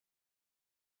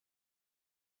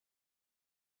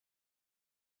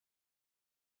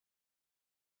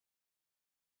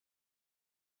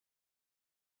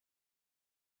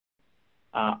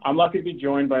I'm lucky to be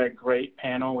joined by a great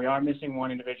panel. We are missing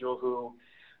one individual who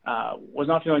was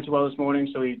not feeling too well this morning,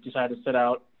 so he decided to sit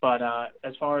out. But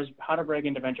as far as how to break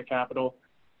into venture capital,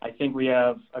 I think we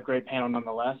have a great panel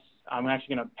nonetheless. I'm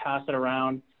actually going to pass it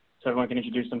around so everyone can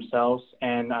introduce themselves.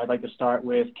 And I'd like to start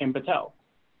with Kim Patel.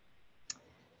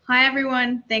 Hi,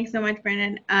 everyone. Thanks so much,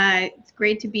 Brandon. It's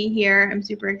great to be here. I'm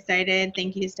super excited.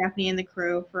 Thank you to Stephanie and the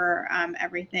crew for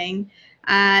everything.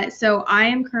 So I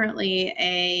am currently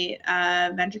a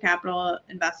venture capital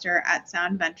investor at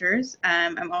Sound Ventures.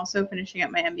 I'm also finishing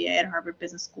up my MBA at Harvard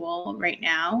Business School right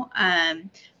now.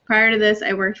 Prior to this,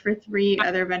 I worked for 3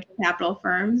 other venture capital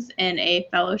firms in a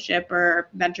fellowship or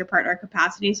venture partner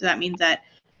capacity. So that means that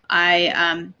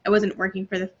I wasn't working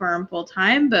for the firm full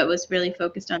time, but was really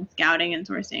focused on scouting and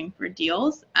sourcing for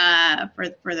deals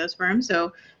for those firms.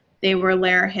 So they were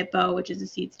Lair Hippo, which is a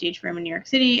seed stage firm in New York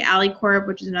City, AliCorp,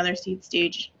 which is another seed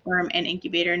stage firm and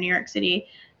incubator in New York City,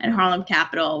 and Harlem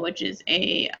Capital, which is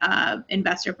a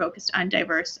investor focused on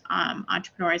diverse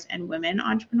entrepreneurs and women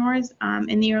entrepreneurs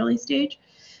in the early stage.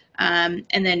 And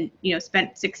then,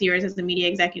 spent 6 years as a media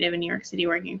executive in New York City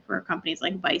working for companies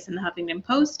like Vice and the Huffington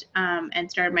Post, and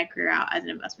started my career out as an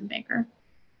investment banker.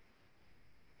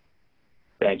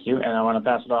 Thank you. And I want to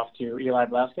pass it off to Eli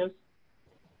Velasquez.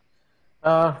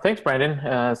 Thanks, Brandon.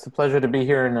 It's a pleasure to be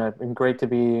here and great to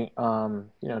be,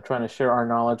 trying to share our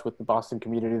knowledge with the Boston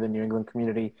community, the New England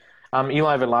community. I'm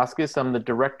Eli Velasquez. I'm the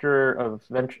director of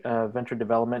venture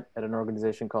development at an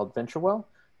organization called VentureWell.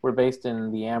 We're based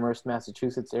in the Amherst,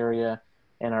 Massachusetts area,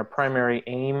 and our primary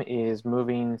aim is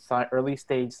moving early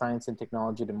stage science and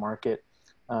technology to market.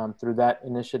 Through that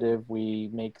initiative, we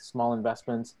make small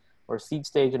investments or seed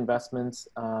stage investments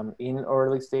in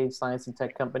early stage science and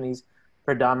tech companies,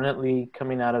 predominantly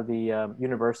coming out of the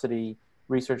university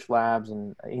research labs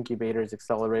and incubators,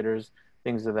 accelerators,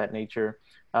 things of that nature.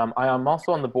 I am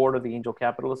also on the board of the Angel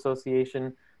Capital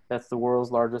Association. That's the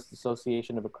world's largest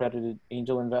association of accredited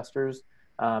angel investors,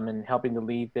 and helping to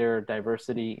lead their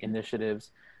diversity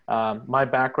initiatives. My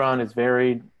background is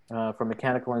varied from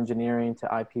mechanical engineering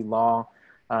to IP law.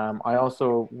 I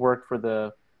also worked for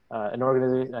an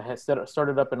organization. I had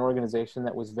started up an organization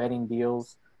that was vetting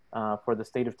deals for the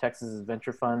state of Texas's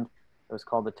venture fund. It was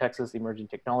called the Texas Emerging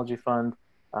Technology Fund,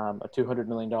 a $200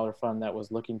 million fund that was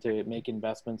looking to make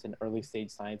investments in early stage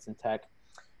science and tech.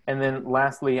 And then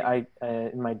lastly,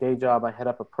 in my day job, I head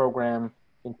up a program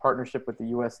in partnership with the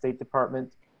U.S. State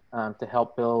Department to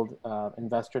help build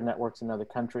investor networks in other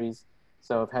countries.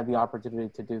 So I've had the opportunity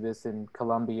to do this in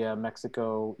Colombia,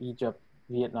 Mexico, Egypt,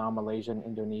 Vietnam, Malaysia, and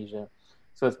Indonesia.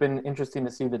 So it's been interesting to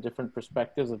see the different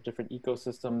perspectives of different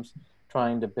ecosystems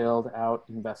trying to build out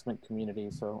investment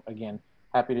communities. So again,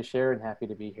 happy to share and happy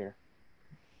to be here.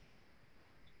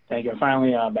 Thank you.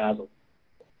 Finally, Basil.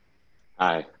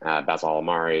 Hi, Basil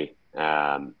Alamari.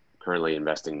 Currently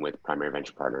investing with Primary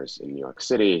Venture Partners in New York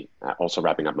City, also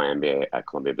wrapping up my MBA at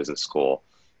Columbia Business School.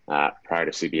 Prior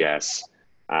to CBS,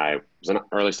 I was an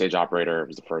early stage operator. I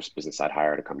was the first business side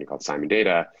hire at a company called Simon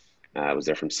Data. I was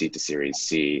there from seed to Series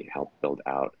C, helped build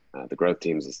out the growth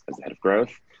teams as the head of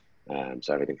growth.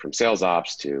 So everything from sales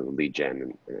ops to lead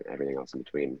gen and everything else in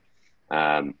between.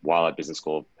 While at business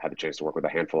school, had the chance to work with a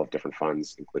handful of different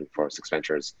funds, including 406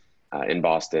 Ventures in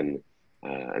Boston,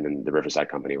 and then the Riverside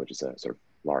Company, which is a sort of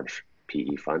large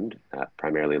PE fund,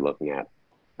 primarily looking at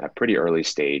pretty early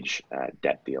stage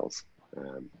debt deals.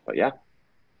 But yeah.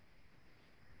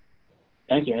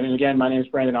 Thank you. And again, my name is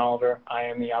Brandon Oliver. I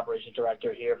am the operations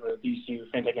director here for the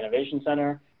VCU FinTech Innovation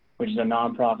Center, which is a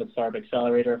nonprofit startup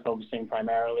accelerator focusing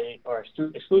primarily or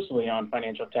exclusively on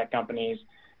financial tech companies,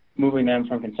 moving them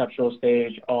from conceptual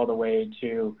stage all the way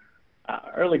to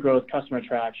early growth, customer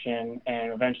traction,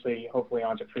 and eventually, hopefully,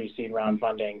 onto pre-seed round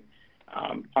funding.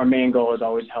 Our main goal is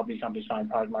always to help these companies find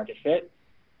product market fit,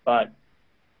 but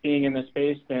being in this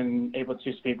space, been able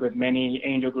to speak with many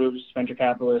angel groups, venture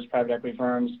capitalists, private equity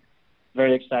firms.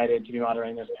 Very excited to be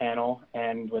moderating this panel,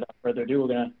 and without further ado, we're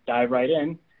going to dive right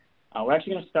in. We're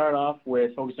actually going to start off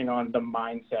with focusing on the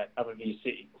mindset of a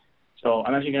VC. So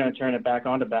I'm actually going to turn it back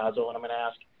on to Basil, and I'm going to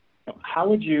ask, how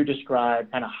would you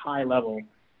describe kind of high level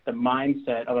the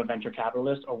mindset of a venture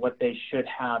capitalist, or what they should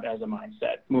have as a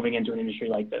mindset moving into an industry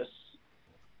like this?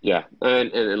 Yeah,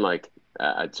 and like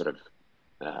I'd sort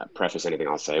of preface anything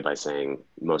I'll say by saying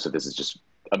most of this is just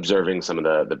observing some of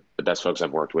the best folks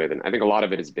I've worked with, and I think a lot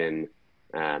of it has been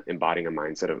embodying a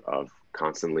mindset of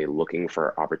constantly looking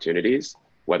for opportunities,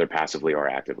 whether passively or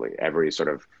actively. Every sort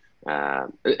of,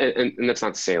 and that's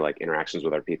not to say like interactions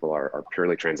with our people are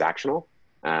purely transactional,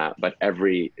 but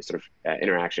every sort of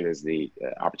interaction is the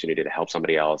opportunity to help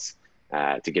somebody else,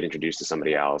 to get introduced to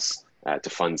somebody else, to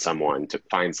fund someone, to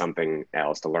find something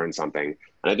else, to learn something.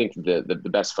 And I think the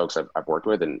best folks I've worked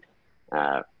with, and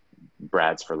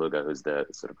Brad Sverluga, who's the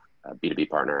sort of B2B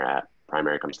partner at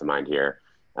Primary, comes to mind here,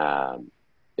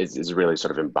 is really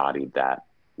sort of embodied that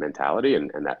mentality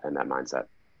and that mindset.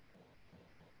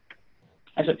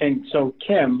 And so,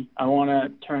 Kim, I want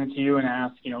to turn to you and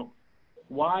ask,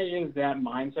 why is that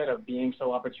mindset of being so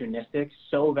opportunistic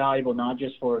so valuable, not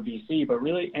just for a VC, but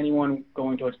really anyone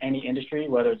going towards any industry,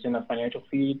 whether it's in the financial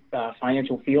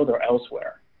field or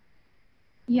elsewhere?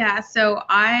 Yeah, so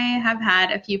I have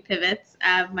had a few pivots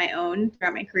of my own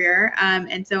throughout my career.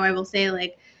 And so I will say,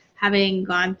 like, having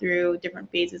gone through different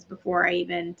phases before I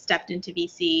even stepped into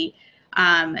VC,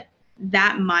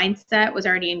 that mindset was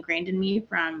already ingrained in me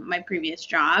from my previous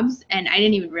jobs. And I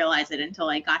didn't even realize it until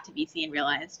I got to VC and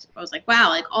realized, I was like, wow,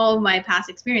 like all of my past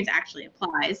experience actually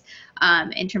applies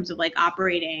in terms of like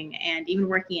operating and even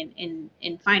working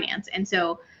in finance. And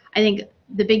so I think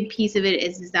the big piece of it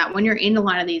is that when you're in a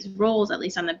lot of these roles, at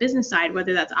least on the business side,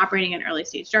 whether that's operating an early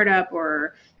stage startup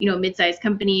or, mid-sized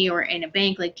company or in a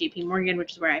bank like JP Morgan,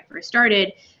 which is where I first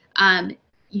started,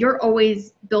 you're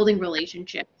always building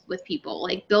relationships with people.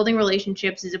 Like, building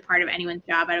relationships is a part of anyone's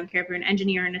job. I don't care if you're an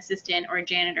engineer, an assistant, or a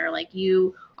janitor, like,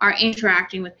 you are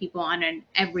interacting with people on an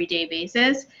everyday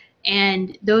basis.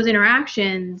 And those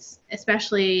interactions,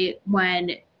 especially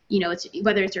when, it's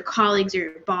whether it's your colleagues or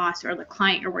your boss or the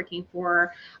client you're working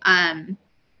for,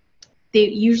 they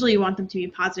usually want them to be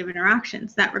positive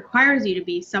interactions. That requires you to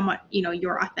be somewhat,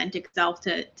 your authentic self,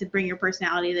 to bring your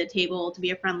personality to the table, to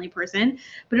be a friendly person.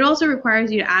 But it also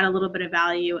requires you to add a little bit of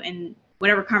value in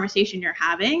whatever conversation you're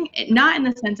having. Not in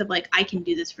the sense of like, I can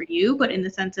do this for you, but in the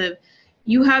sense of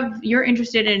you're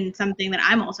interested in something that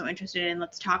I'm also interested in.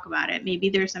 Let's talk about it. Maybe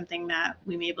there's something that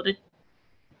we may be able to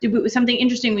do, something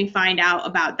interesting we find out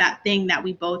about that thing that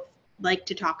we both like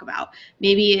to talk about.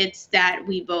 Maybe it's that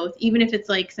we both, even if it's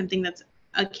like something that's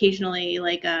occasionally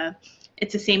like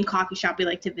it's the same coffee shop we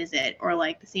like to visit, or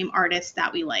like the same artist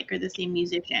that we like, or the same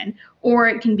musician, or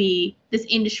it can be this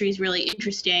industry is really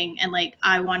interesting and like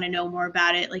I want to know more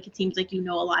about it. Like, it seems like you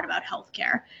know a lot about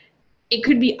healthcare. It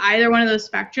could be either one of those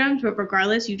spectrums, but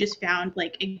regardless, you just found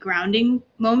like a grounding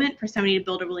moment for somebody to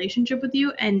build a relationship with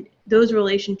you, and those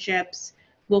relationships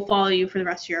will follow you for the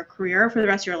rest of your career, for the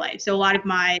rest of your life. So a lot of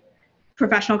my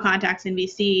professional contacts in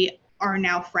VC are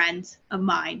now friends of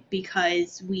mine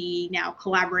because we now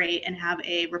collaborate and have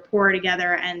a rapport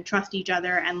together and trust each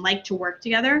other and like to work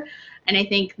together. And I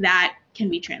think that can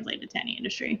be translated to any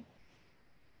industry.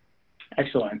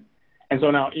 Excellent. And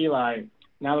so now, Eli,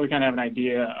 now that we kind of have an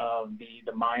idea of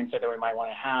the mindset that we might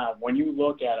want to have, when you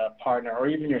look at a partner or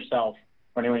even yourself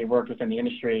or anyone you've worked with in the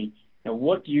industry,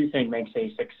 what do you think makes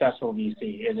a successful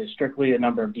VC? Is it strictly the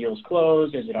number of deals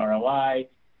closed? Is it ROI?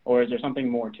 Or is there something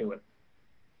more to it?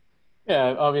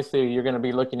 Yeah, obviously you're going to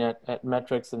be looking at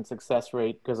metrics and success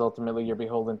rate, because ultimately you're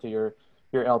beholden to your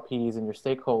LPs and your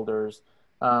stakeholders.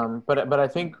 But I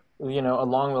think,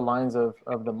 along the lines of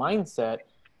the mindset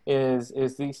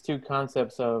is these two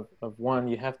concepts of one,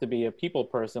 you have to be a people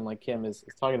person, like Kim is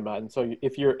talking about. And so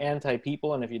if you're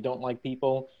anti-people and if you don't like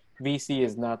people, VC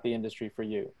is not the industry for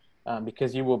you,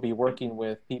 because you will be working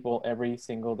with people every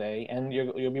single day, and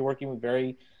you'll be working with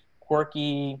very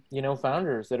quirky,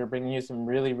 founders that are bringing you some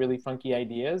really, really funky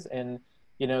ideas. And,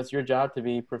 it's your job to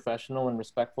be professional and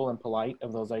respectful and polite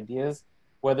of those ideas,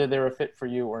 whether they're a fit for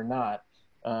you or not.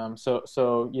 So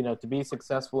to be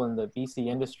successful in the VC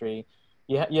industry,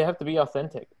 you have to be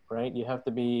authentic, right? You have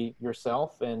to be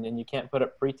yourself, and you can't put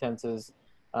up pretenses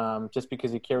just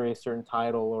because you carry a certain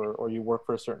title or you work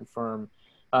for a certain firm.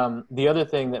 The other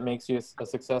thing that makes you a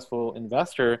successful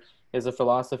investor is a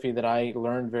philosophy that I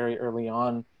learned very early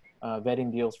on,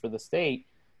 vetting deals for the state,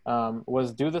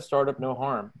 was do the startup no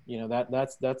harm.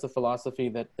 That's a philosophy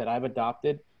that I've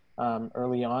adopted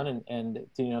early on, and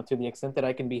to the extent that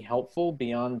I can be helpful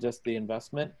beyond just the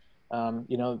investment.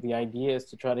 The idea is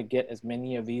to try to get as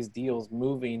many of these deals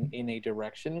moving in a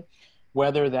direction,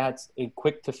 whether that's a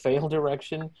quick to fail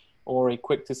direction or a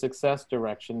quick to success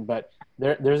direction, but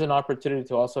there's an opportunity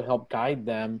to also help guide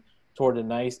them toward a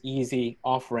nice, easy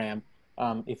off ramp.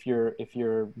 If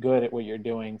you're good at what you're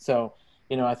doing. So,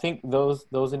 I think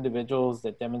those individuals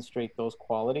that demonstrate those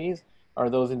qualities are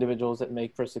those individuals that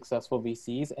make for successful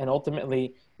VCs. And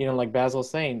ultimately, like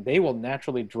Basil's saying, they will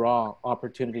naturally draw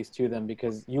opportunities to them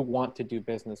because you want to do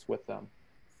business with them.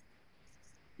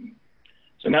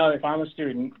 So now if I'm a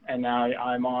student and now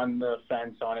I'm on the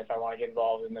fence on if I want to get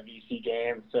involved in the VC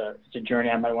game, it's a journey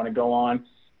I might want to go on.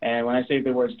 And when I say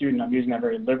the word student, I'm using that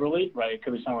very liberally, right? It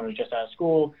could be someone who's just out of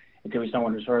school. It could be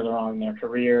someone who's further on in their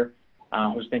career.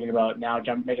 who's thinking about now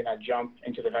making that jump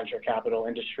into the venture capital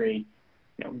industry,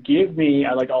 give me,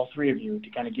 I'd like all three of you to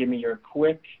kind of give me your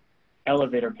quick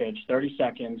elevator pitch, 30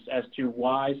 seconds, as to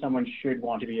why someone should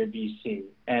want to be a VC.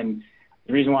 And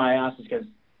the reason why I asked is because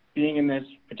being in this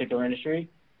particular industry,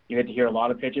 you get to hear a lot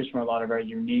of pitches from a lot of very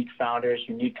unique founders,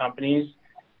 unique companies.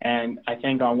 And I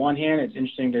think on one hand, it's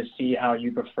interesting to see how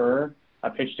you prefer a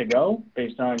pitch to go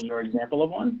based on your example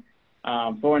of one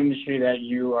for an industry that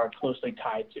you are closely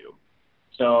tied to.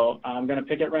 So I'm going to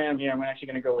pick at random here. I'm actually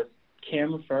going to go with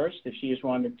Kim first, if she just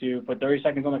wanted to put 30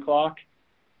 seconds on the clock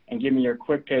and give me your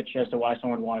quick pitch as to why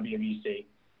someone would want to be a VC.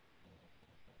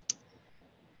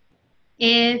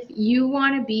 If you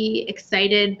want to be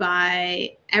excited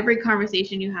by every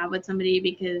conversation you have with somebody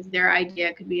because their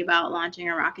idea could be about launching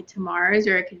a rocket to Mars,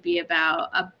 or it could be about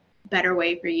a better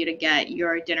way for you to get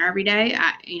your dinner every day,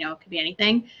 it could be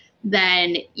anything,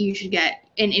 then you should get,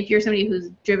 and if you're somebody who's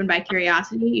driven by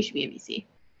curiosity, you should be a VC.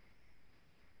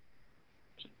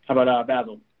 How about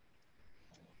Basil?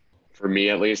 For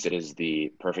me, at least, it is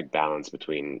the perfect balance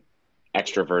between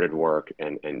extroverted work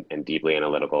and deeply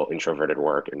analytical introverted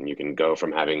work. And you can go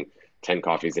from having 10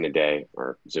 coffees in a day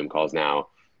or Zoom calls now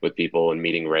with people and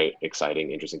meeting great,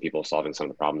 exciting, interesting people solving some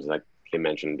of the problems like Kim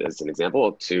mentioned as an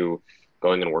example, to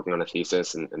going and working on a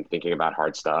thesis and thinking about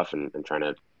hard stuff and trying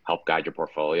to help guide your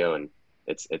portfolio. And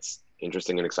it's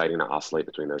interesting and exciting to oscillate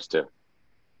between those two.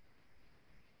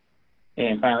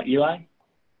 And finally, Eli?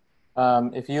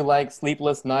 If you like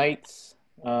sleepless nights,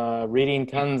 reading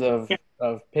tons of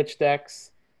pitch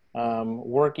decks,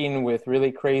 working with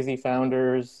really crazy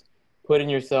founders, putting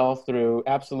yourself through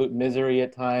absolute misery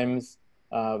at times,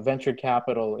 venture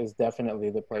capital is definitely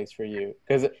the place for you.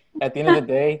 Because at the end of the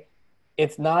day,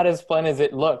 it's not as fun as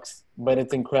it looks, but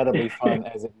it's incredibly fun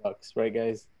as it looks. Right,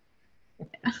 guys?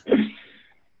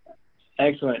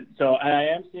 Excellent. So I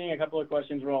am seeing a couple of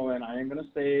questions roll in. I am going to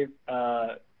save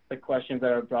the questions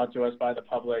that are brought to us by the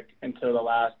public until the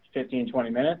last 15, 20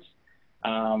 minutes.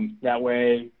 That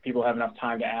way people have enough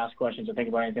time to ask questions or think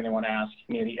about anything they want to ask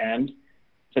near the end.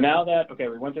 So now that, okay,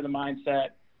 we went through the mindset,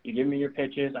 you give me your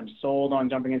pitches, I'm sold on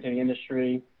jumping into the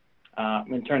industry. I'm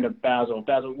going to turn to Basil.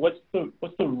 Basil, what's the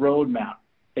roadmap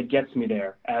that gets me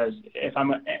there? As if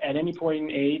I'm at any point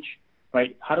in age,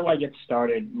 right, how do I get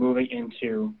started moving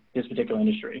into this particular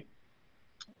industry?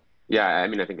 Yeah, I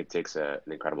mean, I think it takes an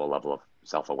incredible level of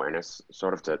self-awareness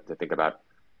sort of to think about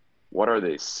what are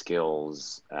the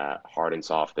skills, hard and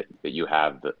soft, that you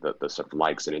have, the sort of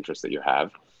likes and interests that you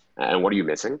have, and what are you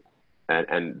missing?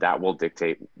 And that will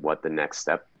dictate what the next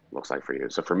step looks like for you.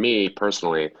 So for me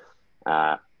personally,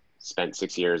 spent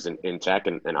 6 years in tech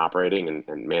and operating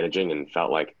and managing, and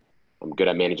felt like I'm good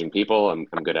at managing people. I'm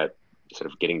good at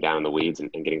sort of getting down in the weeds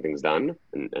and getting things done,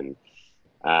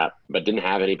 but didn't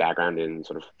have any background in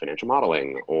sort of financial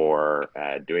modeling or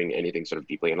doing anything sort of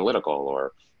deeply analytical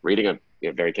or reading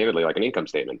very candidly like an income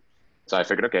statement. So I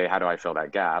figured, okay, how do I fill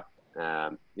that gap?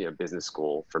 Business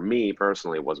school for me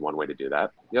personally was one way to do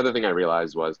that. The other thing I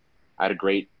realized was I had a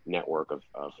great network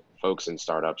of folks in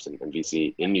startups and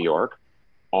VC in New York,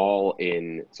 all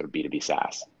in sort of B2B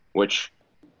SaaS, which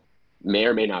may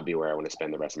or may not be where I want to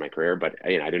spend the rest of my career. But I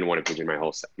didn't want to pigeon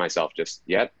myself just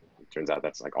yet. It turns out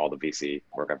that's like all the VC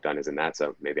work I've done is in that.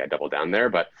 So maybe I double down there.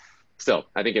 But still,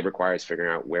 I think it requires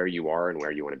figuring out where you are and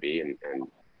where you want to be. And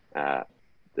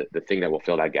the thing that will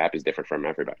fill that gap is different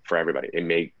for everybody. It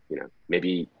may,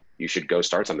 maybe you should go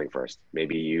start something first.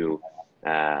 Maybe you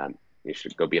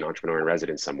should go be an entrepreneur in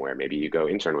residence somewhere. Maybe you go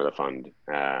intern with a fund.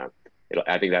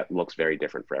 I think that looks very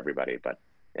different for everybody, but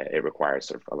it requires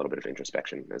sort of a little bit of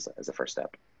introspection as a first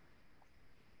step.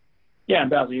 Yeah, and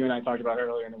Basil, you and I talked about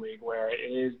earlier in the week where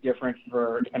it is different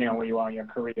depending on where you are in your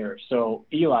career. So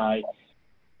Eli,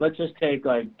 let's just take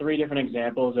like 3 different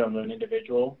examples of an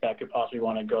individual that could possibly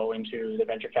want to go into the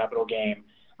venture capital game.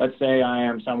 Let's say I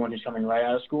am someone who's coming right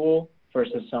out of school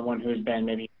versus someone who's been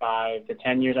maybe 5 to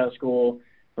 10 years out of school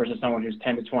versus someone who's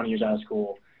 10 to 20 years out of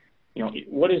school.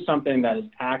 What is something that is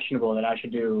actionable that I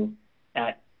should do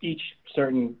at each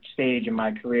certain stage in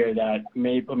my career that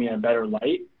may put me in a better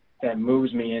light that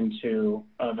moves me into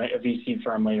a VC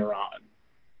firm later on?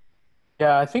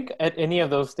 Yeah, I think at any of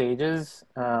those stages,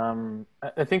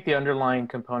 I think the underlying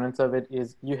components of it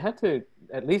is you have to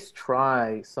at least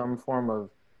try some form of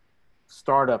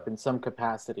startup in some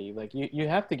capacity. Like you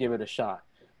have to give it a shot,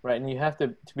 right? And you have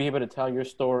to be able to tell your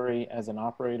story as an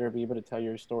operator, be able to tell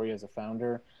your story as a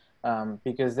founder,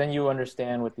 because then you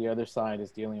understand what the other side is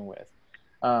dealing with.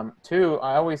 2,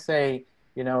 I always say,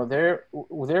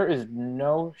 there is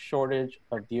no shortage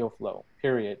of deal flow,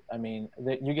 period. I mean,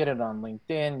 you get it on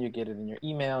LinkedIn, you get it in your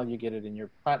email, you get it in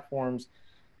your platforms.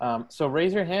 So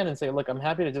raise your hand and say, look, I'm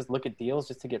happy to just look at deals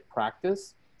just to get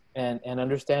practice and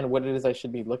understand what it is I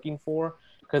should be looking for.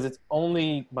 Because it's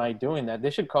only by doing that, they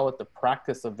should call it the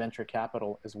practice of venture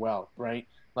capital as well, right?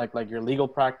 Like your legal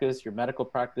practice, your medical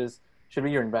practice should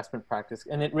be your investment practice.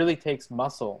 And it really takes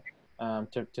muscle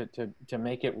to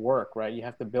make it work, right? You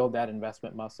have to build that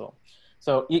investment muscle.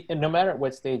 So no matter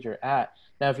what stage you're at,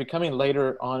 now if you're coming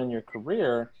later on in your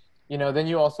career, then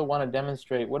you also want to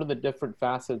demonstrate what are the different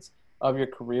facets of your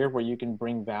career where you can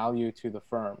bring value to the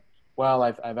firm. Well,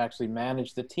 I've actually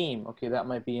managed the team. Okay, that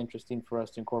might be interesting for us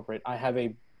to incorporate. I have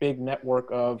a big network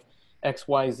of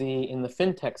XYZ in the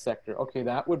fintech sector. Okay,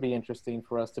 that would be interesting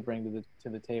for us to bring to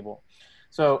the table.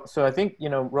 So I think,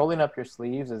 rolling up your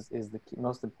sleeves is the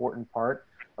most important part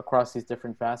across these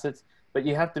different facets. But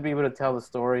you have to be able to tell the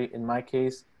story. In my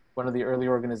case, one of the early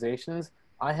organizations,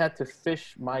 I had to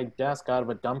fish my desk out of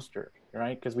a dumpster,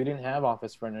 right? Because we didn't have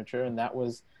office furniture, and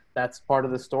that's part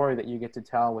of the story that you get to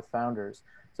tell with founders.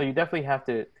 So you definitely have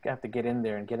to get in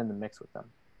there and get in the mix with them.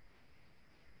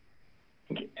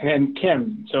 And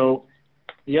Kim, so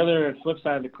the other flip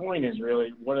side of the coin is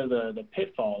really what are the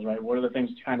pitfalls, right? What are the things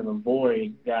to kind of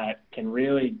avoid that can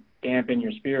really dampen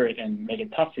your spirit and make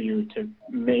it tough for you to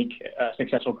make a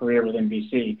successful career within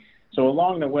VC? So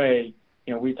along the way,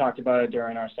 we talked about it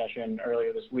during our session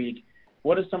earlier this week.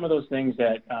 What are some of those things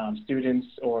that students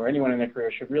or anyone in their career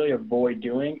should really avoid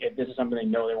doing if this is something they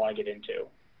know they want to get into?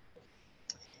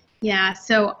 Yeah,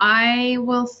 so I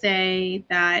will say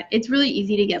that it's really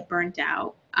easy to get burnt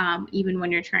out, even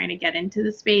when you're trying to get into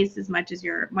the space as much as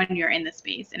when you're in the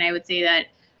space. And I would say that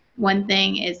one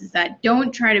thing is that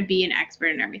don't try to be an expert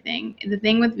in everything. The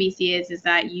thing with VC is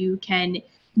that you can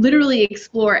literally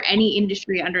explore any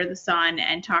industry under the sun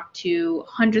and talk to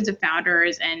hundreds of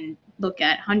founders and look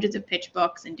at hundreds of pitch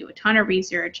books and do a ton of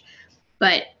research.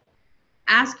 But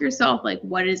ask yourself, like,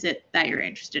 what is it that you're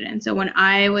interested in? So when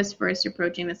I was first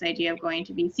approaching this idea of going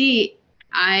to VC,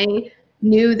 I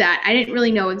knew that I didn't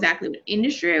really know exactly what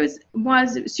industry I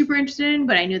was super interested in,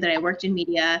 but I knew that I worked in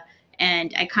media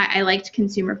and I liked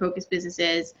consumer-focused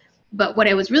businesses. But what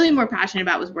I was really more passionate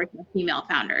about was working with female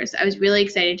founders. I was really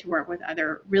excited to work with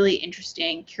other really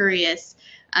interesting, curious,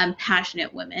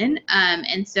 passionate women.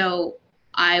 And so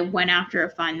I went after a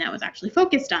fund that was actually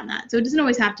focused on that. So it doesn't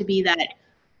always have to be that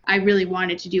I really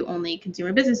wanted to do only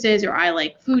consumer businesses or I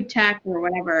like food tech or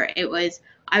whatever.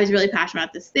 I was really passionate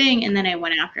about this thing, and then I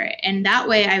went after it. And that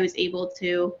way I was able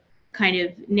to kind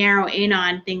of narrow in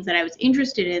on things that I was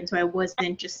interested in, so I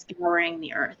wasn't just scouring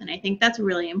the earth. And I think that's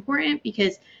really important,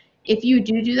 because if you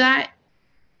do that,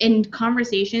 in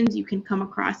conversations you can come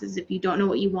across as if you don't know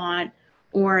what you want,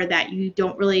 or that you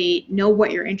don't really know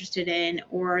what you're interested in,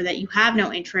 or that you have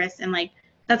no interest, and like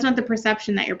that's not the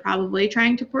perception that you're probably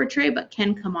trying to portray, but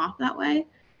can come off that way.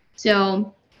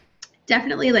 So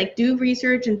definitely like do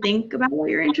research and think about what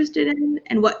you're interested in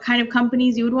and what kind of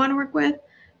companies you would want to work with,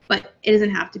 but it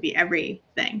doesn't have to be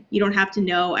everything. You don't have to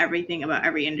know everything about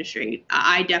every industry.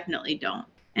 I definitely don't,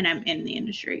 and I'm in the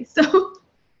industry, so.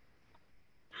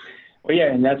 Well,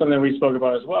 yeah, and that's something we spoke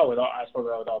about as well. I spoke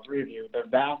about with all three of you. The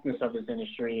vastness of this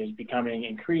industry is becoming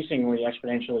increasingly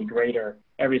exponentially greater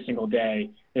every single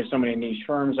day. There's so many niche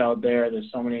firms out there.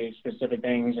 There's so many specific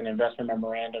things in investment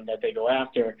memorandum that they go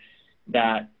after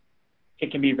that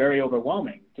it can be very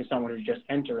overwhelming to someone who's just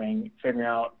entering, figuring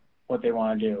out what they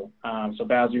want to do. So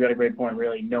Baz, you got a great point.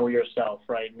 Really know yourself,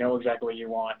 right? Know exactly what you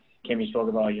want. Kim, you spoke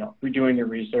about, redoing your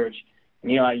research.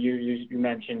 And Eli, you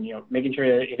mentioned, making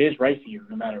sure that it is right for you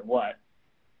no matter what.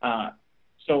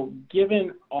 So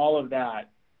given all of that,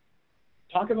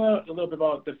 talk about a little bit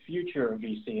about the future of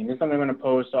VC. And this is something I'm going to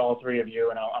pose to all three of you.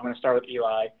 And I'm going to start with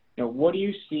Eli. What do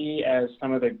you see as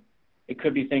some of it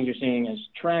could be things you're seeing as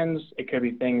trends. It could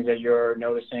be things that you're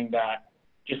noticing that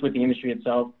just with the industry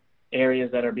itself, areas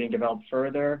that are being developed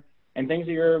further, and things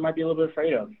that you might be a little bit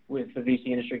afraid of with the VC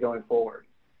industry going forward.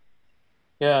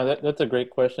 Yeah, that's a great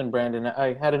question, Brandon.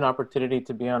 I had an opportunity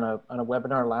to be on a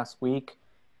webinar last week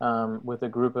with a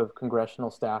group of congressional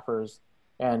staffers,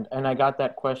 and I got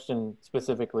that question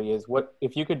specifically: is what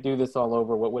if you could do this all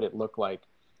over? What would it look like?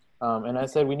 And I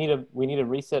said we need a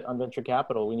reset on venture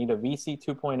capital. We need a VC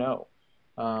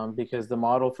 2.0 because the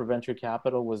model for venture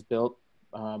capital was built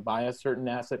by a certain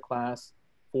asset class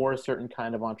for a certain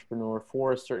kind of entrepreneur,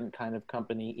 for a certain kind of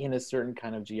company in a certain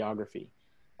kind of geography.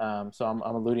 So I'm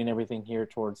alluding everything here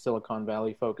towards Silicon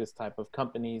Valley focused type of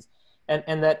companies,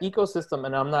 and that ecosystem.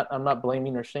 And I'm not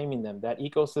blaming or shaming them. That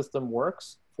ecosystem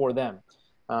works for them.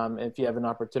 If you have an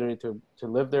opportunity to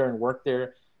live there and work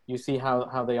there, you see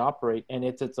how they operate, and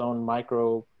it's its own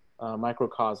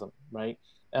microcosm, right?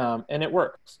 And it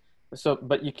works. So,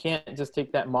 but you can't just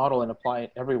take that model and apply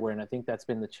it everywhere. And I think that's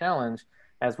been the challenge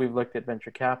as we've looked at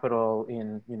venture capital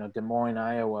in, Des Moines,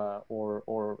 Iowa,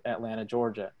 or Atlanta,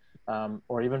 Georgia,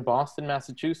 or even Boston,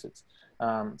 Massachusetts.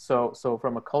 So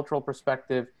from a cultural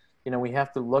perspective, we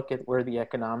have to look at where the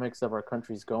economics of our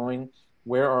country's going.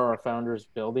 Where are our founders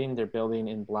building? They're building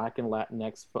in Black and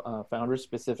Latinx founders,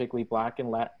 specifically Black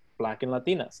and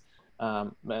Latinas,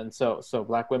 and so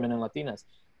Black women and Latinas.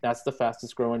 That's the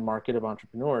fastest growing market of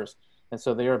entrepreneurs, and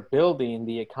so they are building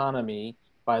the economy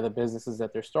by the businesses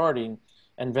that they're starting.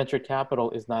 And venture capital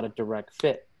is not a direct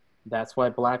fit. That's why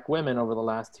Black women over the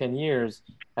last 10 years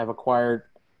have acquired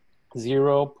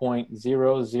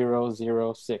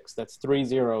 0.0006. That's 3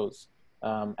 zeros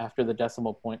after the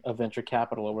decimal point of venture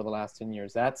capital over the last 10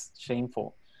 years. That's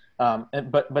shameful.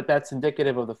 But that's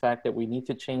indicative of the fact that we need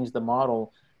to change the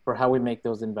model for how we make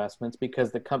those investments,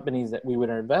 because the companies that we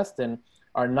would invest in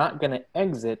are not going to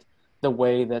exit the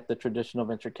way that the traditional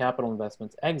venture capital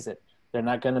investments exit. They're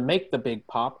not going to make the big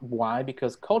pop. Why?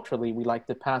 Because culturally, we like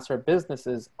to pass our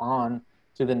businesses on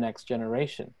to the next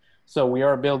generation. So we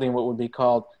are building what would be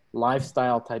called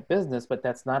lifestyle type business, but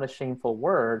that's not a shameful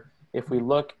word if we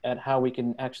look at how we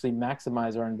can actually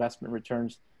maximize our investment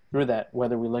returns through that,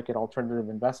 whether we look at alternative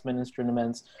investment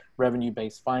instruments,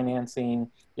 revenue-based financing,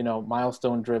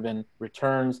 milestone-driven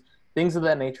returns, things of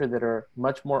that nature that are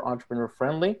much more entrepreneur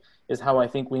friendly is how I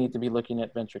think we need to be looking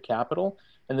at venture capital.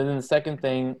 And then the second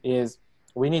thing is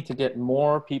we need to get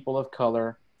more people of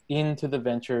color into the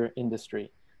venture industry,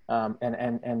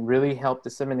 and really help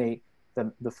disseminate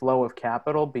the flow of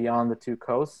capital beyond the two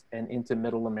coasts and into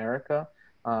middle America,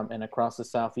 and across the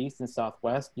Southeast and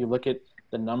Southwest. You look at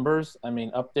the numbers, I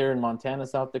mean, up there in Montana,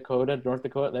 South Dakota, North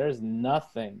Dakota, there's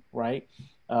nothing, right?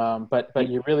 But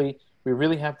we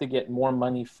really have to get more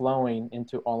money flowing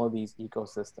into all of these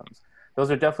ecosystems.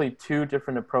 Those are definitely two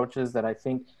different approaches that I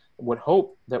think would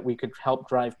hope that we could help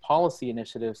drive policy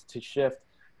initiatives to shift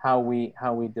how we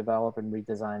develop and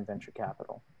redesign venture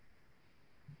capital.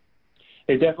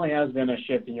 It definitely has been a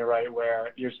shift, and you're right,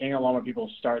 where you're seeing a lot more people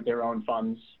start their own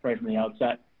funds right from the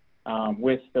outset,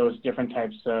 with those different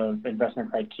types of investment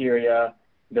criteria,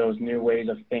 those new ways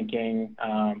of thinking.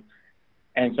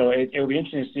 And so it'll be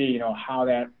interesting to see, how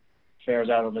that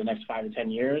fares out over the next 5 to 10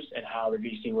 years and how the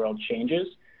VC world changes.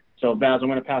 So Baz, I'm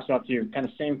going to pass it off to you. Kind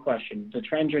of same question. The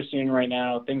trends you're seeing right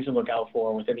now, things to look out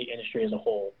for within the industry as a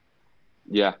whole.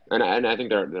 Yeah, and I think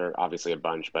there are obviously a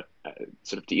bunch, but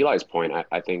sort of to Eli's point,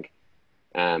 I think,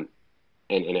 and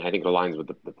I think it aligns with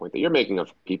the point that you're making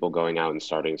of people going out and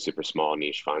starting super small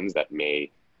niche funds that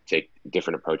may take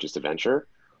different approaches to venture.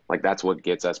 Like that's what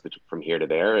gets us from here to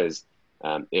there is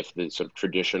if the sort of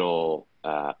traditional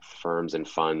firms and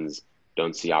funds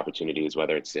don't see opportunities,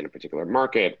 whether it's in a particular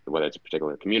market, whether it's a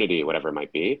particular community, whatever it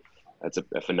might be, that's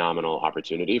a phenomenal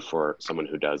opportunity for someone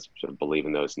who does sort of believe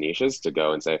in those niches to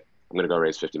go and say, I'm going to go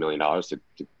raise $50 million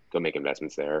to go make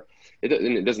investments there.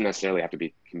 It doesn't necessarily have to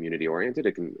be community oriented.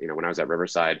 It can, when I was at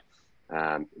Riverside,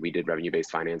 we did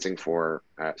revenue-based financing for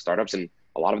startups, and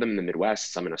a lot of them in the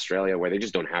Midwest, some in Australia, where they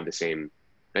just don't have the same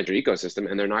venture ecosystem,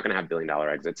 and they're not going to have billion-dollar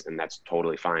exits, and that's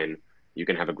totally fine. You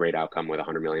can have a great outcome with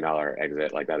 $100 million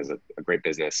exit. Like that is a great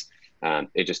business.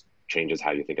 It just changes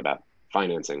how you think about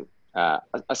financing.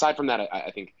 Aside from that,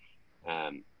 I think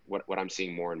what I'm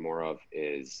seeing more and more of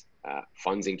is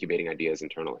funds incubating ideas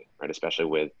internally, right? Especially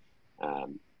with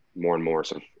more and more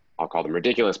sort of, I'll call them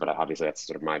ridiculous, but obviously that's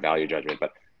sort of my value judgment,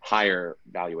 but higher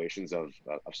valuations of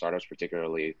startups,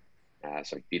 particularly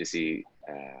sort of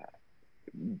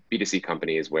B2C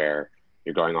companies where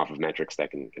you're going off of metrics that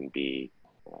can be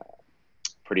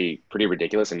pretty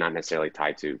ridiculous and not necessarily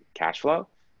tied to cash flow.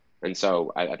 And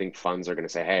so I think funds are going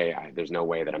to say, hey, there's no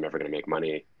way that I'm ever going to make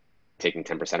money taking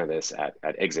 10% of this at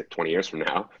exit 20 years from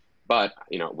now. But,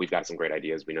 we've got some great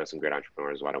ideas. We know some great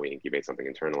entrepreneurs. Why don't we incubate something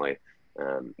internally?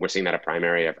 We're seeing that at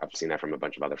Primary. I've seen that from a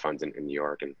bunch of other funds in New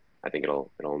York, and I think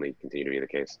it'll only continue to be the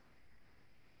case.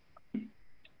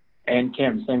 And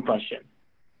Kim, same question.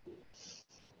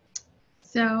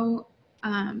 So,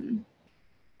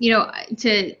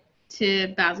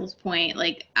 to Basil's point,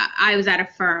 like I was at a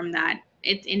firm that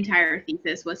its entire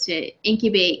thesis was to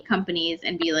incubate companies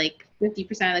and be like 50%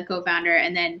 of the co-founder,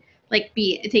 and then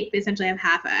essentially have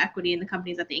half of equity in the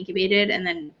companies that they incubated, and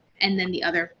then the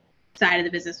other side of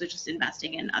the business was just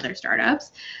investing in other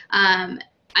startups. I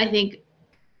think,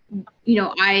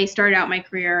 I started out my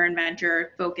career in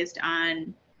venture focused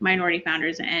on minority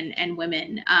founders and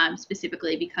women,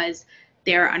 specifically because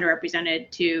they're underrepresented,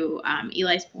 to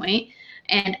Eli's point.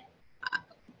 And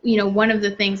one of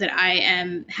the things that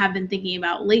I have been thinking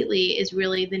about lately is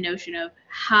really the notion of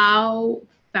how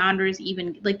founders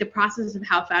even, like the process of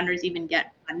how founders even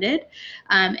get funded.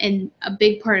 And a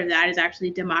big part of that is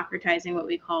actually democratizing what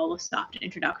we call a soft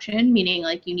introduction, meaning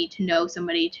like you need to know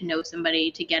somebody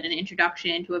to get an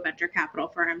introduction to a venture capital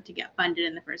firm to get funded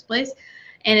in the first place.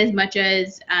 And as much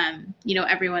as,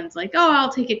 everyone's like, oh,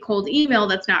 I'll take a cold email,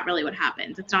 that's not really what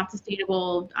happens. It's not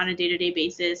sustainable on a day-to-day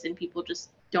basis, and people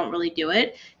just don't really do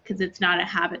it because it's not a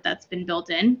habit that's been built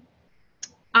in.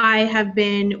 I have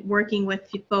been working with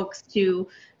folks to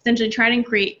essentially try and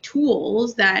create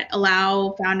tools that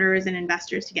allow founders and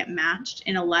investors to get matched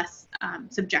in a less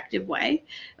subjective way,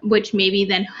 which maybe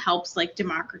then helps like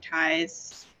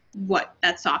democratize what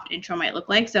that soft intro might look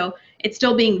like. So it's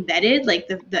still being vetted, like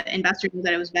the investor knew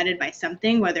that it was vetted by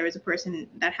something, whether it was a person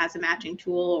that has a matching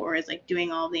tool or is like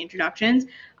doing all the introductions.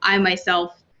 I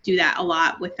myself do that a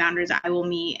lot with founders I will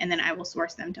meet, and then I will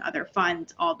source them to other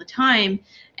funds all the time.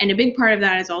 And a big part of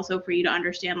that is also for you to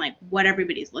understand like what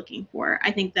everybody's looking for.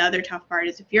 I think the other tough part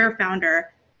is if you're a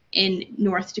founder in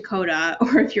North Dakota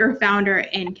or if you're a founder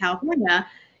in California,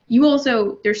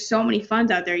 there's so many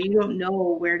funds out there, you don't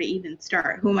know where to even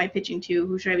start. Who am I pitching to?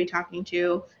 Who should I be talking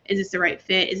to? Is this the right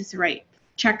fit? Is this the right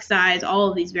check size? All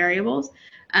of these variables.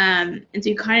 And so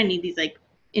you kind of need these like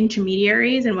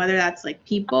intermediaries, and whether that's like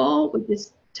people, which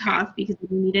is tough because you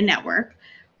need a network,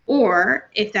 or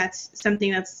if that's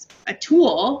something that's a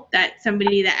tool that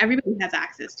everybody has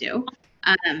access to.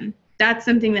 That's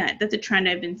something that's a trend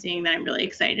I've been seeing that I'm really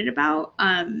excited about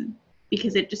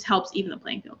because it just helps even the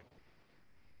playing field.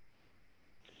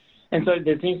 And so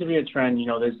there seems to be a trend,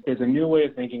 there's a new way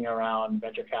of thinking around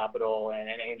venture capital and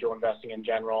angel investing in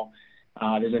general.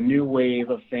 There's a new wave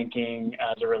of thinking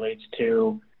as it relates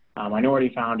to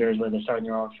minority founders, where they're starting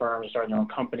their own firms, starting their own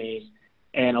companies.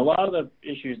 And a lot of the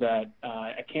issues that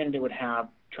a candidate would have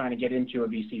trying to get into a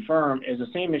VC firm is the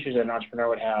same issues that an entrepreneur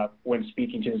would have when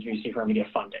speaking to this VC firm to get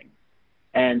funding.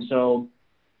 And so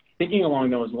thinking along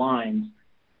those lines,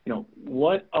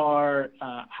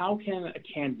 how can a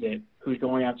candidate who's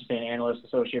going out to, say, an analyst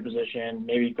associate position,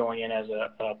 maybe going in as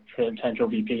a potential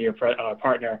VP or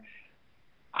partner,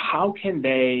 how can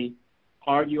they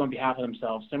argue on behalf of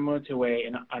themselves similar to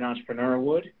an entrepreneur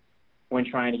would when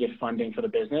trying to get funding for the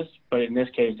business? But in this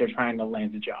case, they're trying to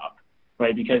land the job,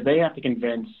 right? Because they have to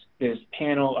convince this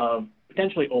panel of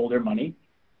potentially older money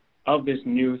of this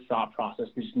new thought process,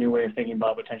 this new way of thinking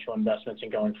about potential investments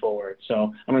and going forward.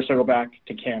 So I'm going to circle back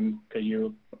to Kim because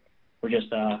you were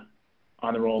just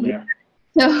on the roll there.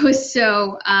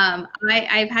 So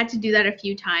I've had to do that a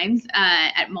few times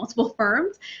at multiple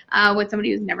firms with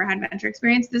somebody who's never had venture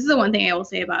experience. This is the one thing I will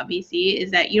say about VC is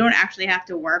that you don't actually have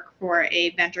to work for a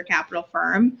venture capital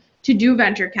firm to do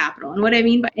venture capital. And what I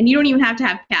mean and you don't even have to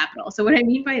have capital. So what I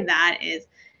mean by that is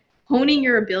honing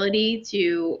your ability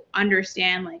to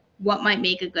understand like what might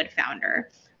make a good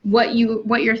founder, what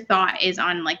your thought is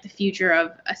on like the future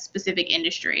of a specific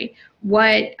industry,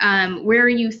 where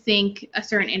you think a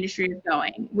certain industry is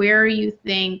going, where you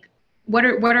think what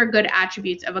are good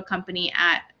attributes of a company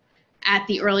at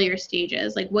the earlier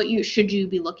stages, like should you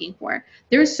be looking for.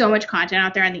 There's so much content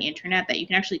out there on the internet that you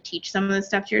can actually teach some of this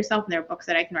stuff to yourself, and there are books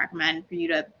that I can recommend for you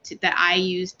that I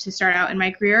used to start out in my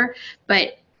career.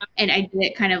 And I did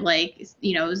it kind of like,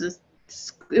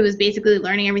 it was basically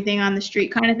learning everything on the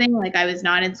street kind of thing. Like I was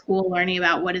not in school learning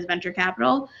about what is venture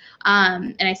capital.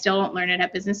 And I still don't learn it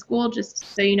at business school, just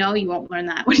so you know, you won't learn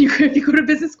that if you go to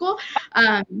business school.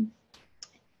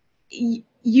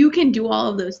 You can do all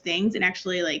of those things and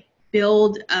actually like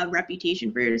build a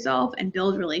reputation for yourself and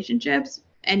build relationships.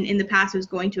 And in the past it was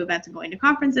going to events and going to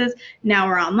conferences. Now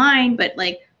we're online, but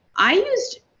like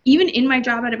even in my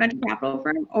job at a venture capital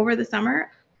firm over the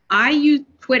summer, I use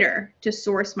Twitter to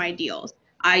source my deals.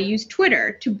 I use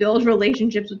Twitter to build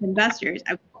relationships with investors.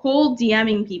 I'm cold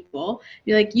DMing people,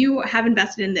 be like, you have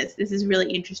invested in this. This is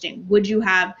really interesting. Would you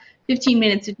have 15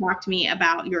 minutes to talk to me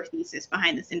about your thesis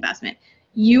behind this investment?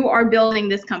 You are building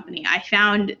this company. I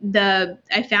found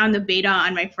the beta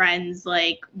on my friend's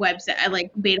like website,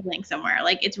 like beta link somewhere.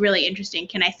 Like it's really interesting.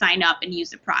 Can I sign up and use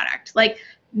the product? Like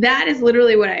that is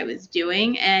literally what I was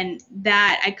doing, and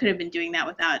that I could have been doing that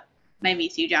without my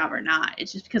VC job or not.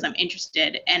 It's just because I'm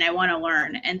interested and I want to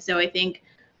learn. And so I think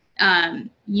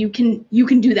you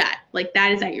can do that. Like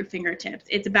that is at your fingertips.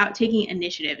 It's about taking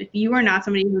initiative. If you are not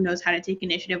somebody who knows how to take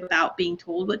initiative without being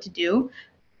told what to do,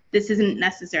 this isn't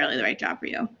necessarily the right job for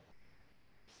you.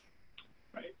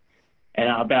 Right.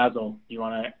 And Basil, you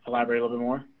want to elaborate a little bit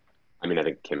more? I mean, I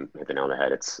think Kim hit the nail on the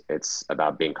head. It's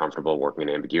about being comfortable working in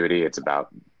ambiguity. It's about,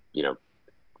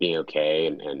 being okay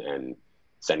and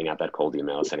sending out that cold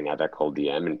email, sending out that cold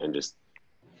DM, and just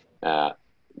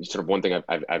sort of one thing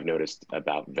I've noticed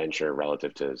about venture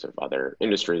relative to sort of other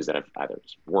industries that I've either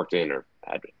worked in or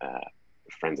had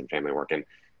friends and family work in.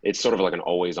 It's sort of like an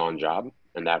always on job.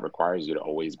 And that requires you to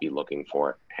always be looking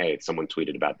for, hey, someone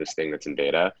tweeted about this thing that's in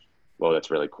beta. Well, that's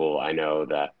really cool. I know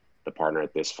that the partner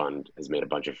at this fund has made a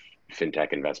bunch of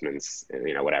fintech investments,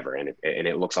 whatever. And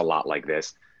it looks a lot like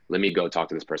this. Let me go talk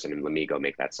to this person and let me go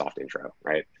make that soft intro,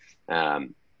 right?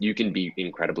 You can be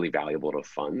incredibly valuable to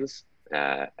funds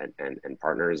and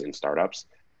partners in startups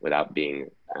without being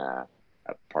a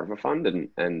part of a fund.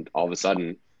 And all of a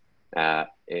sudden,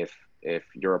 if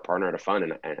you're a partner at a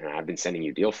fund and I've been sending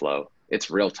you deal flow, it's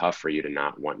real tough for you to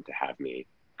not want to have me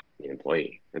be an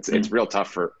employee. It's real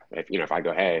tough for, if I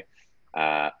go, hey,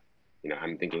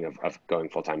 I'm thinking of going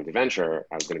full-time into venture.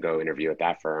 I was going to go interview at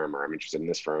that firm, or I'm interested in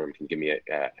this firm. Can you give me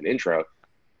an intro?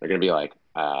 They're going to be like,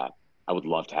 I would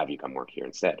love to have you come work here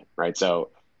instead, right? So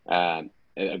a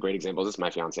great example is this. My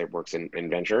fiance works in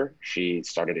venture. She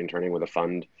started interning with a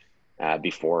fund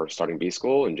before starting B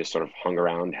school and just sort of hung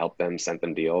around, helped them, sent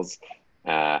them deals,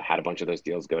 had a bunch of those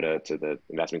deals go to the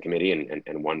investment committee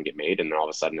and one get made. And then all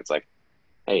of a sudden it's like,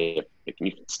 hey, if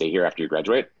you stay here after you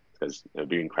graduate, because it would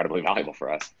be incredibly valuable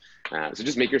for us. So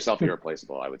just make yourself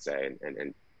irreplaceable, I would say,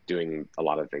 and doing a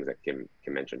lot of the things that Kim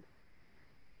mentioned.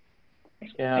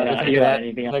 Yeah, if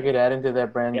I could add into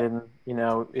that, Brandon,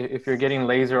 if you're getting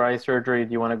laser eye surgery,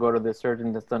 do you want to go to the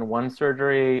surgeon that's done one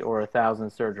surgery or 1,000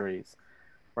 surgeries,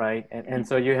 right? And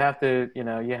so you have to, you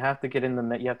have to get in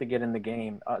the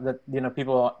game.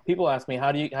 People ask me,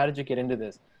 how did you get into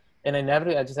this? And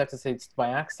inevitably, I just have to say it's by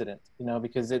accident,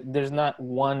 because there's not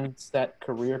one set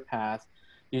career path.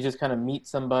 You just kind of meet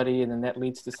somebody, and then that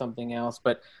leads to something else.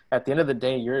 But at the end of the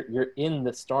day, you're in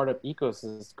the startup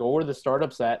ecosystem. Go where the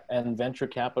startup's at, and venture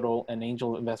capital and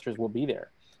angel investors will be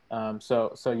there.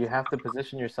 So you have to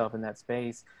position yourself in that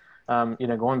space.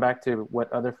 Going back to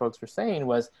what other folks were saying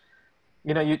was,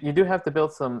 you do have to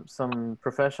build some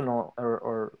professional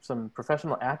or some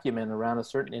professional acumen around a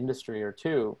certain industry or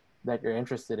two that you're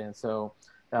interested in. So,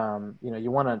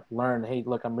 you want to learn, hey,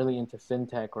 look, I'm really into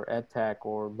fintech or ed tech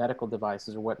or medical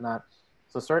devices or whatnot.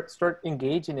 So start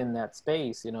engaging in that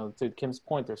space. To Kim's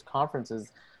point, there's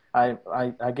conferences. I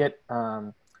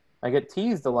get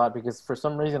teased a lot because for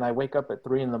some reason I wake up at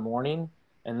 3 a.m.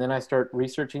 and then I start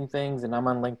researching things, and I'm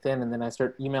on LinkedIn, and then I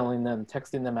start emailing them,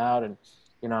 texting them out, and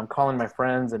I'm calling my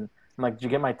friends, and I'm like, did you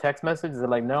get my text message? They're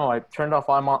like, no, I turned off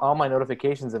all my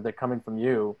notifications if they're coming from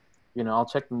you. I'll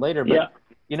check them later. But,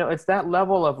 it's that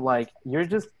level of like, you're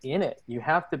just in it. You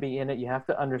have to be in it. You have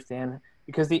to understand,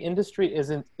 because the industry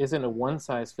isn't a one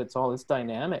size fits all. It's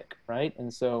dynamic, right?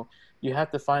 And so you have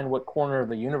to find what corner of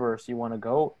the universe you want to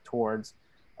go towards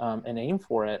and aim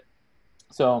for it.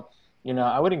 So,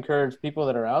 I would encourage people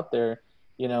that are out there,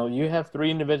 you have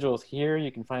 3 individuals here.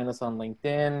 You can find us on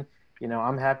LinkedIn.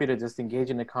 I'm happy to just engage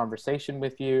in a conversation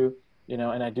with you,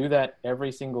 and I do that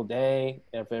every single day,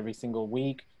 every single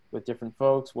week, with different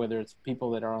folks, whether it's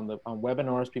people that are on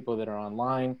webinars, people that are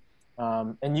online,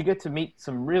 and you get to meet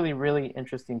some really, really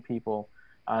interesting people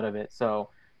out of it. So,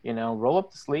 roll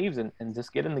up the sleeves and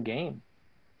just get in the game.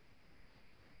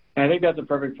 And I think that's a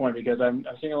perfect point, because I'm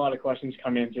seeing a lot of questions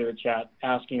come in through the chat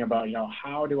asking about,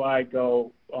 how do I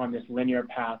go on this linear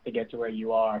path to get to where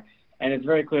you are? And it's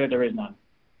very clear that there is none,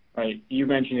 right? You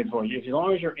mentioned it before. As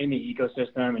long as you're in the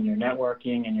ecosystem and you're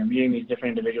networking and you're meeting these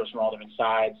different individuals from all different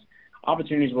sides,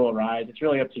 opportunities will arise. It's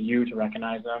really up to you to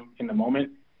recognize them in the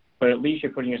moment, but at least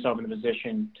you're putting yourself in a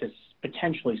position to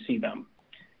potentially see them.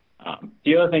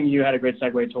 The other thing you had a great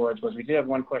segue towards was, we did have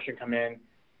one question come in,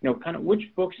 kind of which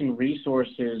books and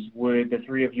resources would the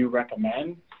 3 of you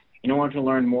recommend in order to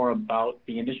learn more about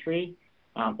the industry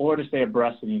or to stay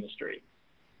abreast of the industry?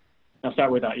 I'll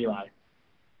start with Eli.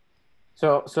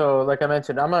 So like I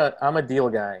mentioned, I'm a deal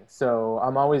guy. So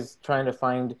I'm always trying to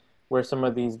find where some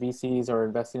of these VCs are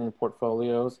investing in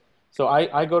portfolios. So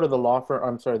I go to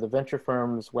the venture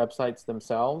firms' websites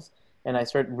themselves, and I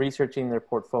start researching their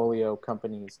portfolio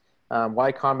companies.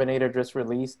 Y Combinator just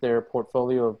released their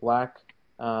portfolio of Black,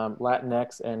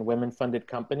 Latinx, and women-funded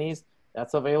companies.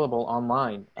 That's available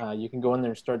online. You can go in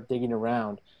there and start digging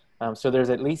around. So there's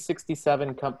at least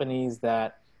 67 companies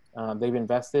that they've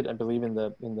invested, I believe, in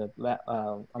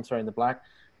the Black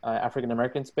African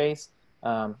American space.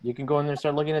 You can go in there and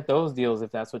start looking at those deals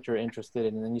if that's what you're interested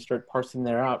in, and then you start parsing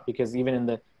there out, because even in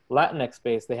the Latinx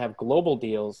space, they have global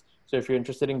deals. So if you're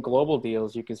interested in global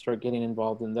deals, you can start getting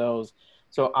involved in those.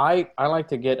 So I like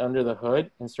to get under the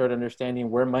hood and start understanding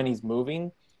where money's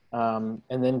moving, and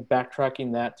then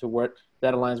backtracking that to what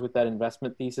that aligns with that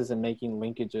investment thesis and making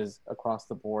linkages across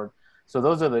the board. So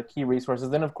those are the key resources.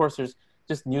 Then, of course, there's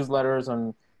just newsletters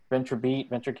on VentureBeat,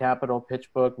 Venture Capital,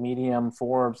 PitchBook, Medium,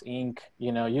 Forbes, Inc.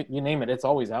 You name it, it's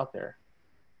always out there.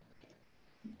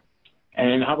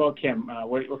 And how about Kim?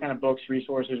 What kind of books,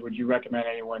 resources would you recommend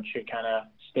anyone should kind of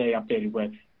stay updated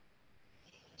with?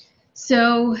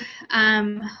 So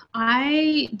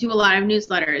I do a lot of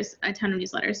newsletters, a ton of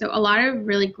newsletters. So a lot of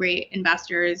really great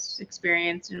investors,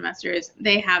 experienced investors,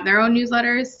 they have their own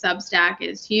newsletters. Substack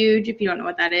is huge. If you don't know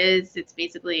what that is, it's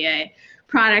basically a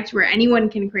product where anyone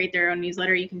can create their own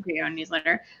newsletter. You can create your own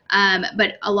newsletter.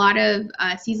 But a lot of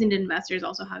seasoned investors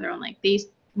also have their own, like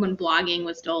when blogging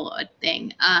was still a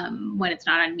thing, when it's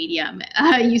not on Medium,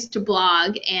 used to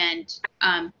blog and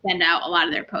send out a lot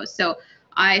of their posts. So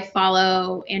I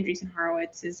follow Andreessen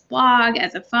Horowitz's blog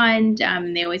as a fund.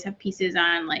 They always have pieces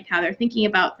on like how they're thinking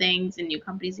about things and new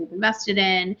companies they've invested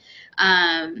in.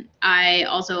 I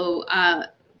also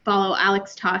follow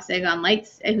Alex Tossig on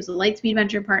who's a Lightspeed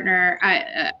venture partner,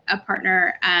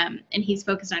 and he's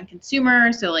focused on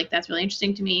consumer. So like that's really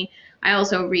interesting to me. I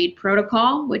also read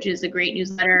Protocol, which is a great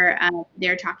newsletter.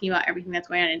 They're talking about everything that's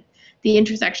going on in the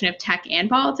intersection of tech and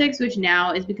politics, which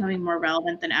now is becoming more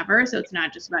relevant than ever. So it's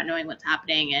not just about knowing what's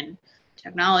happening in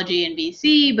technology and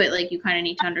VC, but like you kind of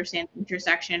need to understand the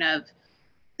intersection of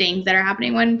things that are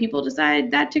happening when people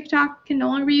decide that TikTok can no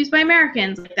longer be used by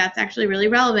Americans. Like that's actually really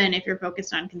relevant if you're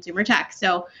focused on consumer tech.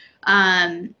 So,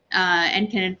 and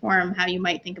can inform how you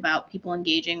might think about people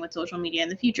engaging with social media in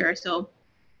the future. So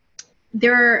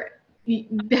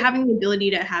having the ability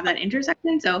to have that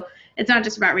intersection. So it's not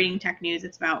just about reading tech news,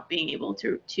 it's about being able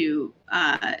to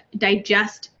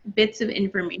digest bits of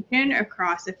information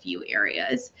across a few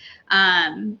areas.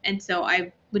 And so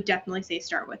I would definitely say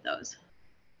start with those.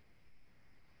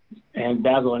 And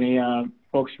Basil, any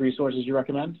books, resources you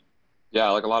recommend? Yeah,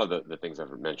 like a lot of the things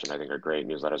I've mentioned, I think are great.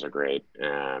 Newsletters are great.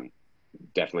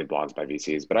 Definitely blogs by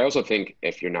VCs. But I also think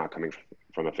if you're not coming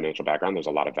from a financial background, there's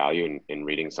a lot of value in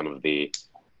reading some of the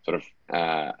sort of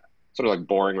like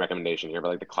boring recommendation here, but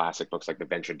like the classic books like the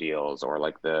Venture Deals, or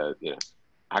like the,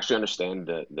 actually understand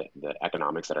the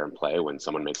economics that are in play when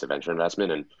someone makes a venture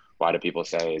investment, and why do people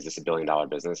say, is this $1 billion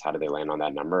business? How do they land on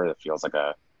that number? It feels like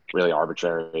a really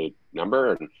arbitrary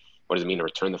number. And what does it mean to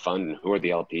return the fund, and who are the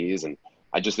LPs? And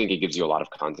I just think it gives you a lot of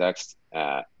context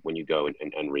when you go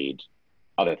and read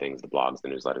other things, the blogs, the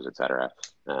newsletters, et cetera.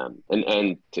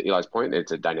 And to Eli's point,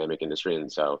 it's a dynamic industry.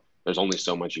 And so there's only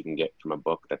so much you can get from a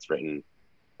book that's written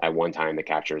at one time that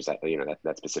captures that,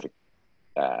 that specific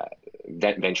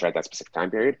venture at that specific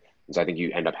time period. And so I think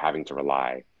you end up having to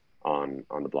rely on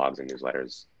the blogs and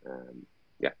newsletters.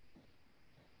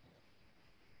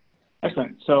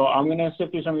 Excellent. So I'm going to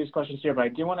sift through some of these questions here, but I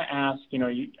do want to ask,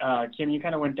 Kim, you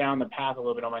kind of went down the path a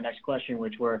little bit on my next question,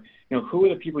 which were, who are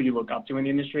the people you look up to in the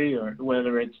industry, or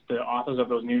whether it's the authors of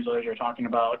those newsletters you're talking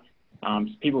about,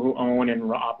 people who own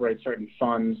and operate certain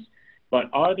funds, but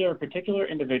are there particular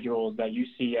individuals that you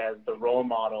see as the role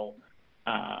model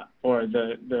or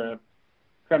the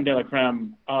creme de la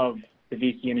creme of the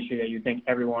VC industry that you think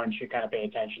everyone should kind of pay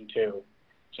attention to?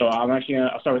 So I'll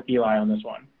start with Eli on this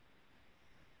one.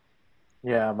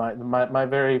 Yeah, my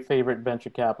very favorite venture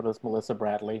capitalist, Melissa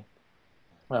Bradley.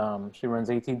 She runs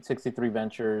 1863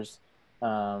 Ventures,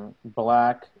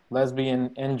 Black,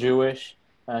 lesbian, and Jewish.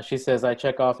 She says, I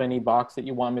check off any box that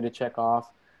you want me to check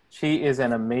off. She is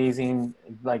an amazing,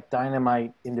 like,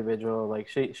 dynamite individual. Like,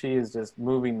 she is just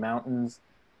moving mountains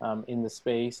in the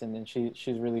space, and then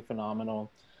she's really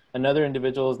phenomenal. Another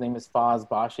individual, his name is Faz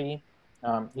Bashi.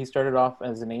 He started off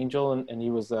as an angel, and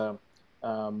he was the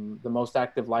most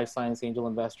active life science angel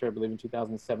investor, I believe, in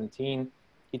 2017.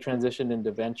 He transitioned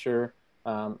into venture.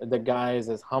 The guy is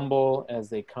as humble as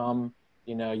they come.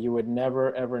 You would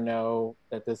never, ever know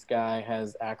that this guy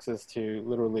has access to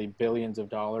literally billions of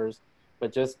dollars,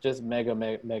 but just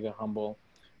mega humble.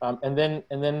 And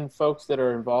then folks that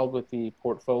are involved with the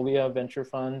Portfolio Venture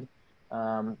Fund,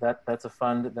 that's a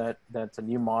fund that's a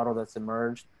new model that's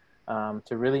emerged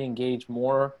to really engage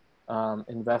more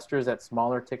investors at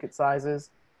smaller ticket sizes,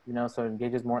 so it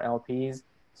engages more LPs.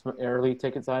 Some early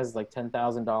ticket sizes like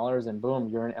 $10,000, and boom,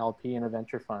 you're an LP in a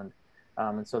venture fund.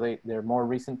 And so their more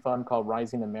recent fund called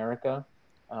Rising America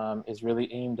is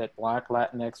really aimed at Black,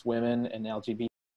 Latinx women and LGBT